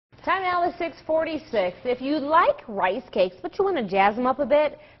Time now is 6:46. If you like rice cakes, but you want to jazz them up a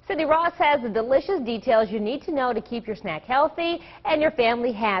bit, Cindy Ross has the delicious details you need to know to keep your snack healthy and your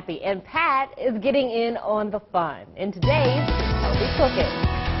family happy. And Pat is getting in on the fun in today's Healthy Cooking.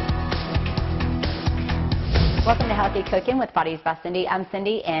 Welcome to Healthy Cooking with Bodies by Cindy. I'm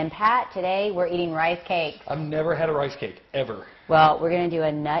Cindy, and Pat, today we're eating rice cakes. I've never had a rice cake, ever. Well, we're going to do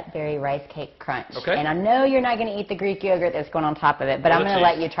a nutberry rice cake crunch. Okay. And I know you're not going to eat the Greek yogurt that's going on top of it, but I'm going to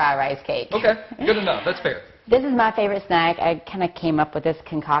let you try rice cake. Okay, good enough. That's fair. This is my favorite snack. I kind of came up with this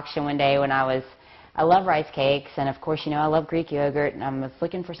concoction one day when I love rice cakes, and of course, you know, I love Greek yogurt, and I was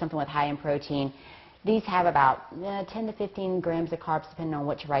looking for something with high in protein. These have about 10 to 15 grams of carbs depending on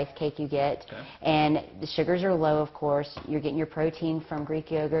which rice cake you get. Okay. And the sugars are low, of course. You're getting your protein from Greek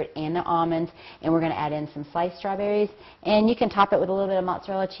yogurt and the almonds. And we're going to add in some sliced strawberries. And you can top it with a little bit of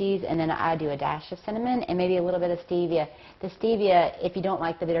mozzarella cheese. And then I do a dash of cinnamon and maybe a little bit of stevia. The stevia, if you don't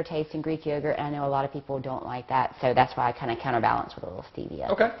like the bitter taste in Greek yogurt, and I know a lot of people don't like that, so that's why I kind of counterbalance with a little stevia.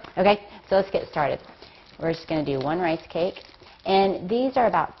 Okay. Okay, so let's get started. We're just going to do one rice cake. And these are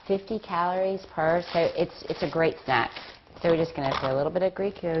about 50 calories per, so it's a great snack. So we're just going to throw a little bit of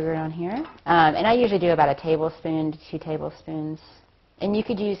Greek yogurt on here. And I usually do about a tablespoon to 2 tablespoons. And you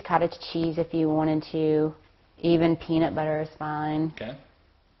could use cottage cheese if you wanted to. Even peanut butter is fine. Okay.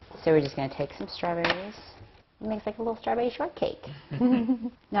 So we're just going to take some strawberries. It makes like a little strawberry shortcake.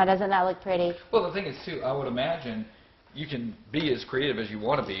 Now, doesn't that look pretty? Well, the thing is, too, I would imagine you can be as creative as you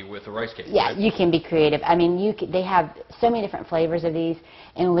want to be with a rice cake. Yeah, right? you can be creative. I mean, they have so many different flavors of these,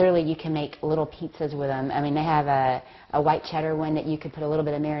 and literally you can make little pizzas with them. I mean, they have a white cheddar one that you could put a little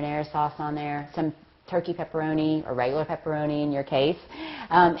bit of marinara sauce on there, some turkey pepperoni or regular pepperoni in your case,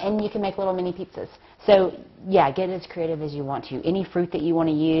 and you can make little mini pizzas. So, yeah, get as creative as you want to. Any fruit that you want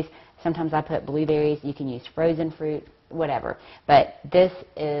to use, sometimes I put blueberries. You can use frozen fruit, whatever. But this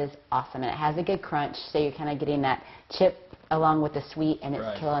is awesome, and it has a good crunch, so you're kind of getting that chip along with the sweet, and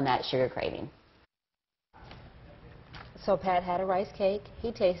it's killing that sugar craving. So Pat had a rice cake.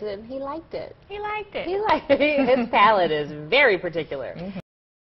 He tasted it, and he liked it. He liked it. He liked it. His palate is very particular.